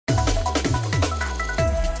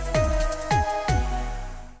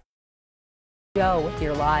Joe with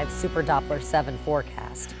your live Super Doppler 7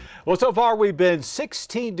 forecast. Well, so far we've been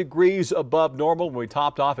 16 degrees above normal when we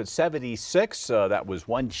topped off at 76. That was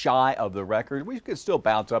one shy of the record. We could still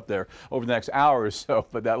bounce up there over the next hour or so,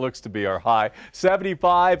 but that looks to be our high.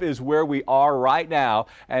 75 is where we are right now.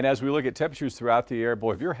 And as we look at temperatures throughout the air,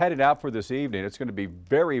 boy, if you're headed out for this evening, it's going to be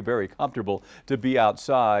very, very comfortable to be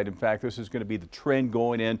outside. In fact, this is going to be the trend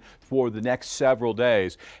going in for the next several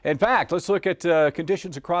days. In fact, let's look at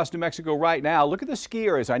conditions across New Mexico right now. Look at the ski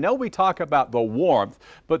areas. I know we talk about the warmth,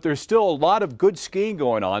 but there's still a lot of good skiing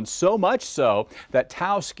going on, so much so that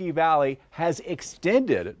Taos Ski Valley has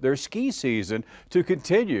extended their ski season to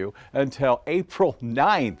continue until April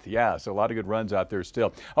 9th. Yeah, so a lot of good runs out there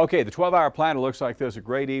still. Okay, the 12-hour planner looks like this. A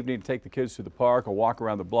great evening to take the kids to the park, a walk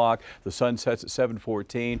around the block. The sun sets at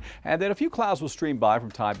 7:14, and then a few clouds will stream by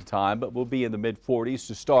from time to time, but we'll be in the mid-40s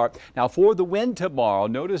to start. Now, for the wind tomorrow,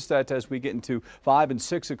 notice that as we get into 5 and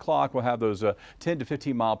 6 o'clock, we'll have those 10 to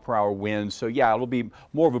 15 mile per hour winds. So yeah, it'll be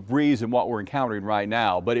more of a breeze than what we're encountering right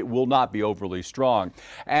now, but it will not be overly strong.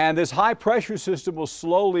 And this high pressure system will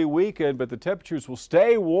slowly weaken, but the temperatures will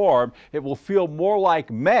stay warm. It will feel more like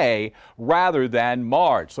May rather than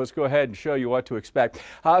March. So let's go ahead and show you what to expect.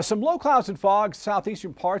 Some low clouds and fog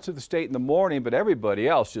southeastern parts of the state in the morning, but everybody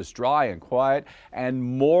else just dry and quiet and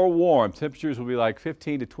more warm. Temperatures will be like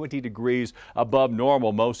 15 to 20 degrees above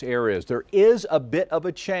normal most areas. There is a bit of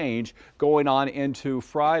a change going on into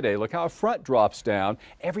Friday. Look how a front drops down.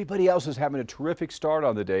 Everybody else is having a terrific start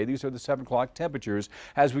on the day. These are the 7 o'clock temperatures.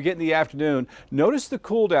 As we get in the afternoon, notice the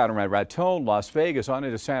cool down around Raton, Las Vegas, on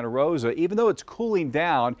into Santa Rosa. Even though it's cooling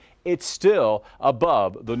down, it's still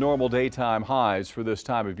above the normal daytime highs for this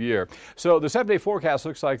time of year. So the 7-day forecast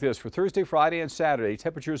looks like this. For Thursday, Friday, and Saturday,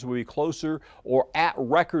 temperatures will be closer or at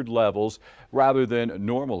record levels rather than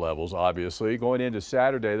normal levels, obviously. Going into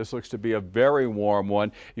Saturday, this looks to be a very warm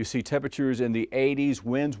one. You see temperatures in the 80s.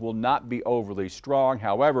 Winds will not be overly strong.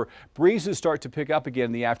 However, breezes start to pick up again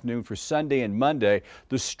in the afternoon for Sunday and Monday.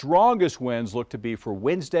 The strongest winds look to be for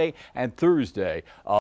Wednesday and Thursday.